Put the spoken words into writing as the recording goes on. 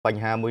ប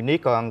ញ្ហាមួយនេះ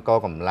ក៏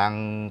កម្លាំង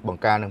ប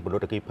ង្ការនិងពលរ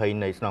ដ្ឋអគ្គិភ័យ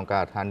នៃស្នងកា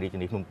រដ្ឋានរាជធា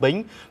នីភ្នំពេញ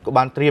ក៏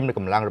បានត្រៀមនៅក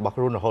ម្លាំងរបស់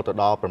ខ្លួនរហូត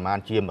ដល់ប្រមាណ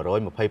ជា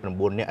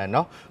129នាក់ឯ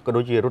ណោះក៏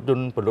ដូចជារថយ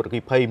ន្តពលរដ្ឋអគ្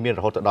គិភ័យមាន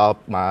រហូតដល់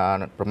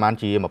ប្រមាណ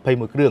ជា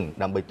21គ្រឿង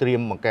ដើម្បីត្រៀម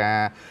បង្ការ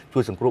ជួ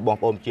យសង្គ្រោះបង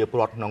ប្អូនជាពល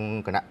រដ្ឋក្នុង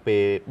គណៈពេ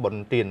លបុណ្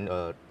យទាន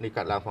នេះ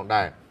កើតឡើងផង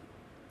ដែរ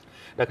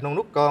ដែលក្នុង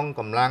នោះកង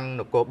កម្លាំង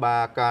នគរបា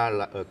ល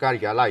ការិ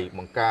យាល័យប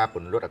ង្ការព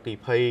លរដ្ឋអគ្គិ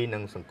ភ័យនិ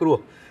ងសង្គ្រោះ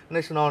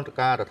នៃស្នង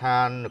ការដ្ឋា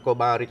ននគរ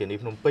បាលរាជធានី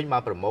ភ្នំពេញបា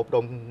នប្រមូលផ្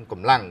ដុំក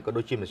ម្លាំងក៏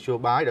ដូចជាមធ្យោ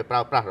បាយដែលប្រើ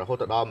ប្រាស់រហូ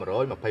តដល់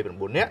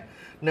129នាក់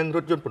និងរ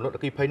ថយន្តពលរដ្ឋអ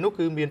គ្គិភ័យនោះ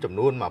គឺមានចំ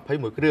នួន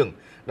21គ្រឿង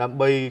ដើម្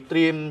បីត្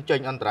រៀមចេញ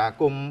អន្តរា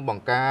គមន៍ប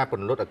ង្ការព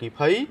លរដ្ឋអគ្គិ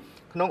ភ័យ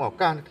ក្នុងឱ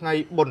កាសថ្ងៃ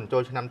បុណ្យចូ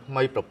លឆ្នាំថ្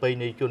មីប្រពៃ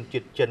ណីជនជា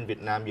តិចិនវៀត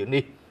ណាមយើង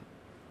នេះ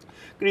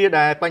គ្រា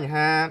ដែលបញ្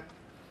ហា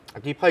អ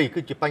គ្គិភ័យគឺ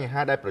ជាបញ្ហា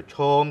ដែលប្រឈ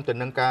មទៅ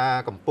នឹងការ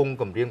កំពុង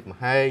គម្រាមកំ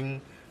ហែង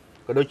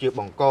ក៏ដូចជា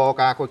បង្ក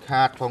ការខូច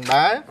ខាតផង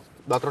ដែរ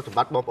ដល់ទ្រព្យសម្ប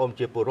ត្តិបងប្អូន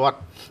ជាពលរដ្ឋ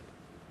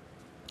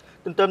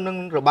ទន្ទឹមនឹង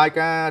របាយ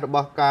ការណ៍រប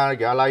ស់ការិ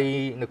យាល័យ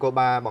នគរ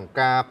បាលបង្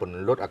ការពល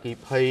រដ្ឋអគ្គិ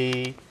ភ័យ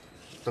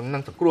និ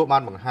ងសង្គ្រោះបា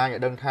នបង្ហាញឲ្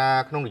យដឹងថា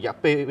ក្នុងរយៈ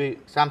ពេល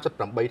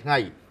38ថ្ងៃ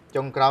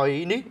ចុងក្រោយ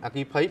នេះអគ្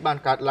គិភ័យបាន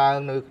កើតឡើង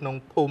នៅក្នុង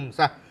ភូមិ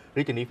សាស្ត្រ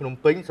រាជធានីភ្នំ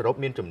ពេញសរុប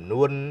មានចំ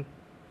នួន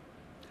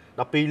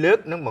12លើក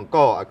និងបង្ក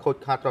ឲ្យខូច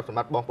ខាតទ្រព្យសម្ប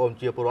ត្តិបងប្អូន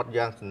ជាពលរដ្ឋ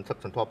យ៉ាងសន្ធឹក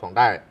សន្ធាប់ផង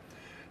ដែរ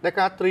ដែល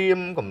ការត្រៀម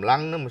កម្លាំ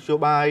ងនិងមធ្យោ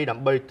បាយដើ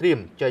ម្បីត្រៀម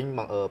ចេញ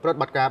ប្រតិ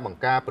បត្តិការបង្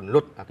ការពលរ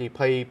ដ្ឋអគ្គិ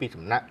ភ័យពី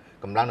សំណាក់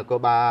កម្លាំងនគរ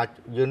បាល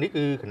យើងនេះ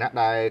គឺគណៈ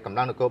ដែលកម្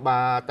លាំងនគរបា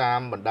លតាម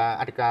បណ្ដា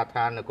អធិការដ្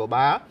ឋាននគរ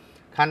បាល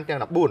ខណ្ឌទាំង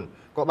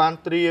14ក៏បាន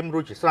ត្រៀមរួ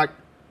ចជាស្រេច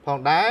ផង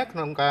ដែរក្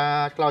នុងការ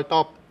ឆ្លើយត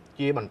ប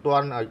ជាបន្ទា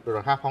ន់រ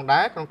ហ័សផងដែ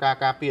រក្នុងការ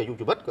ការពារអាយុ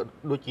ជីវិតក៏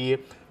ដូចជា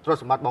ទ្រព្យ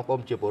សម្បត្តិបងប្អូ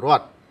នជាពលរ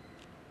ដ្ឋ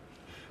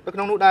នៅក្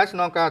នុងនោះដែរស្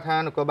នងការដ្ឋា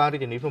ននគរបាលរា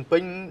ជធានីភ្នំពេ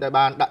ញដែល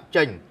បានដាក់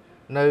ចេញ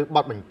នៅប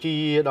ទបញ្ជា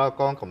ដល់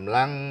កងកម្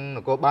លាំងន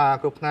គរបាល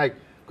គ្រប់ផ្នែក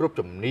គ្រប់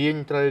ជំនាញ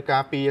ត្រូវកា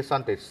រពារស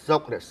ន្តិសុ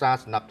ខរក្សា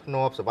សណ្ដាប់ធ្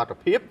នាប់សុវត្ថិ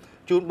ភាព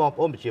ជូនបង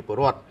ប្អូនប្រជាពល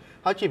រដ្ឋ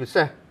ហើយជាពិ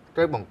សេសត្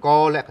រូវបង្ក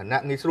លក្ខ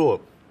ណៈងាយស្រួល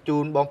ជូ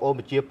នបងប្អូន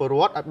ប្រជាពលរ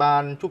ដ្ឋឲ្យបា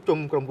នជួបជុំ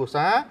ក្រុមគ្រួ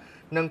សារ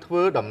និងធ្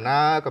វើដំ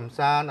ណើរកម្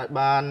សាន្តឲ្យ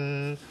បាន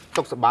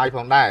សុខសប្បាយផ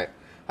ងដែរ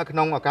ហើយក្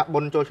នុងឱកាសបុ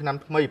ណ្យចូលឆ្នាំ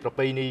ថ្មីប្រ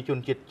ពៃណីជន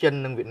ជាតិចិន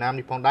និងវៀតណាម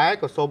នេះផងដែរ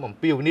ក៏សូមអំ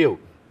ពាវនាវ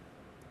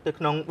ទៅ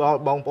ក្នុង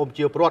បងប្អូនប្រ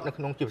ជាពលរដ្ឋនៅ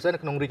ក្នុងជាពិសេសនៅ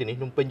ក្នុងរាជធានី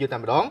ភ្នំពេញយើងតែ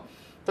ម្ដង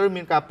ត្រូវ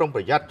មានការប្រុងប្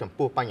រយ័ត្នចំ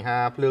ពោះបញ្ហា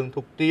ភ្លើង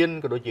ធូបទៀន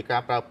ក៏ដូចជាកា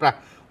រប្រើប្រាស់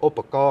ឧប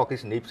ករណ៍អគ្គិ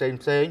សនីផ្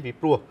សេងពី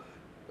ព្រោះ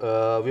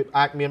វា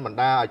អាចមានបណ្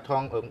ដាឲ្យឆ្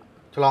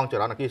លងច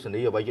រន្តអគ្គិសនី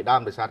អ្វីជាដើ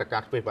មដោយសារតែកា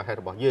រធ្វេសប្រហែស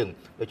របស់យើង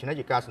ដូច្នេះ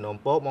ជាការសំណូម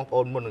ពរបងប្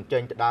អូនមុននឹងចេ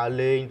ញទៅដើរ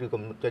លេងឬក៏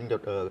ចេញទៅ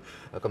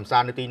កំសា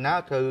ន្តនៅទីណា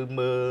ត្រូវ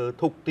មើល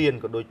ធូបទៀន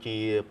ក៏ដូចជា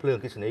ភ្លើងអ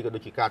គ្គិសនីក៏ដូ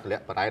ចជាការតម្លា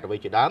ក់បរ៉ែតអ្វី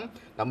ជាដើម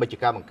ដើម្បីជា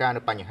ការបង្ការ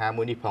នៅបញ្ហា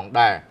មួយនេះផង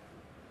ដែរ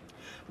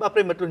បាទប្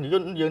រិមត្តជន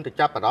យើងទៅ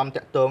ចាប់អារម្មណ៍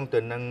តាក់ទងទៅ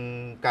នឹង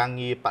ការ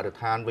ងារបរិស្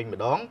ថានវិញម្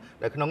ដង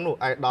ដែលក្នុងនោះឯ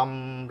កឧត្តម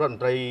រដ្ឋមន្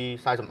ត្រី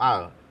សៃសំអ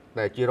ល់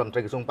ដែលជារដ្ឋមន្ត្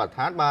រីក្រសួងបរិស្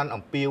ថានបាន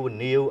អំពាវ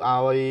នាវ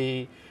ឲ្យ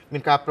មា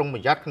នការប្រុងប្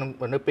រយ័ត្នក្នុង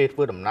នៅពេលធ្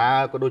វើដំណើរ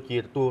ក៏ដូចជា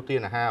ទទួលទា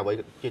នអាហារអ្វី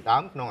ជាដើ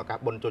មក្នុងឱកាស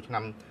បុណ្យចូលឆ្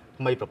នាំ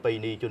ថ្មីប្រពៃ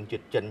ណីជនជា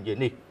តិចិនយើង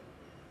នេះ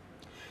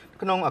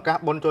ក្នុងឱកាស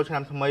បុណ្យចូលឆ្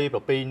នាំថ្មីប្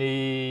រពៃណី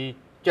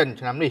ចិន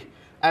ឆ្នាំនេះឯ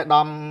កឧត្ត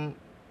ម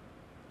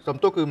សំ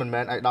ទោសគឺមិន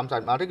មែនឯកឧត្តមសៃ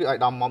សំអល់ទេគឺឯកឧ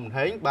ត្តមមុំ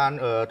ហេងបាន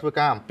ធ្វើ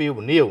ការអំពាវ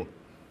នាវ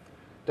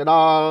ទៅដ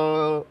ល់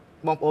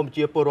បងប្អូនប្រ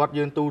ជាពលរដ្ឋ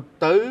យើងទូ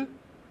ទៅ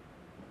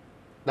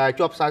ដែល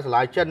ជាប់ខ្សែស្រ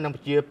ឡាយចិននិងប្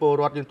រជាពល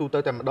រដ្ឋយើងទូទៅ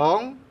តែម្ដង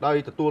ដោយ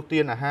ទទួលទា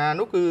នអាហារ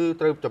នោះគឺ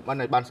ត្រូវចម្អិន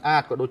ឲ្យបានស្អា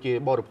តក៏ដូចជា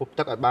បរិភោគ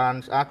ទឹកឲ្យបាន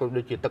ស្អាតក៏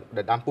ដូចជាទឹក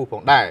ដែលដាំពុះផ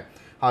ងដែរ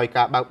ហើយ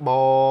ការបើកប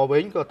រវិ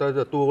ញក៏ត្រូវ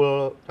ទទួល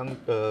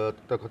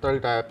ត្រូវ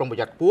តែប្រុងប្រ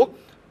យ័ត្នខ្ពស់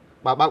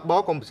បើបើកបរ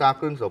កុំពិសា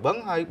គ្រឿងស្រវឹង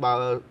ហើយបើ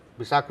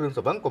ពិសាគ្រឿងស្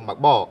រវឹងកុំបើក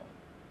បរឯក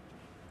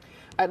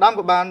ឧត្តម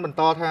ក៏បានបន្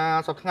តថា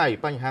សប្តាហ៍ថ្ងៃ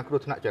បញ្ហាគ្រោះ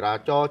ថ្នាក់ចរា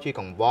ចរណ៍ជា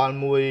កង្វល់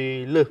មួយ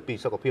លើសពី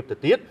សុខភាពទៅ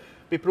ទៀត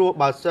ពីព្រោះ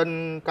បើសិន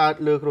កើត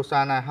លើគ្រួសា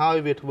រណាហើយ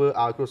វាធ្វើ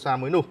ឲ្យគ្រួសារ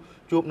មួយនោះ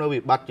ជួបនៅវិ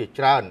បត្តិជា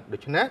ច្រើនដូ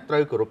ច្នេះត្រូ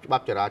វគោរពច្បា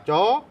ប់ចរាច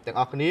រណ៍ទាំង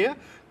អស់គ្នា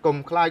កុំ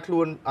ខ្លាចខ្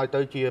លួនឲ្យ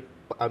ទៅជា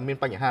មាន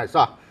បញ្ហាអ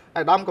សោះឯក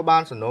ឧត្តមក៏បា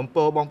នសំណូមព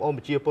របងប្អូន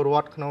ប្រជាពលរ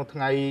ដ្ឋក្នុងថ្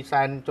ងៃ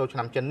សែនចូលឆ្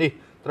នាំចិននេះ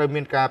ត្រូវ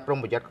មានការប្រុង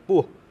ប្រយ័ត្នខ្ព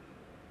ស់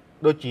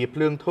ដូចជាភ្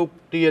លើងធូប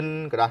ទៀន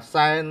ក្រដាស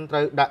សែនត្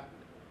រូវដាក់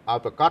ឲ្យ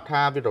ប្រកាស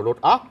ថាវារល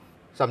ត់អស់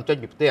សំចេញ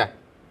ពីផ្ទះ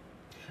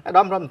ឧត្ត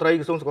មរដ្ឋមន្ត្រី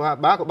ក្រសួងសុខា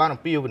ភិបាលក៏បាន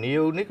អំពាវនា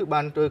វនេះគឺ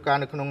បានធ្វើការ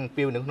នៅក្នុងអំ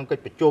ពាវនាវក្នុងកិ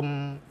ច្ចប្រជុំ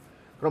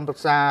ក្រុមប្រឹ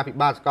ក្សាពិ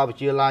បាលសាកលវិ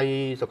ទ្យាល័យ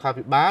សុខា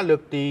ភិបាលលើ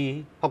កទី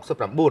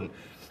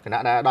69គ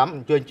ណៈដែលឧត្តមអ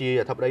ញ្ជើញជា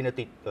អធិបតីនៅ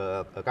ទី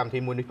កម្មវិធី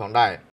មួយនេះផងដែរ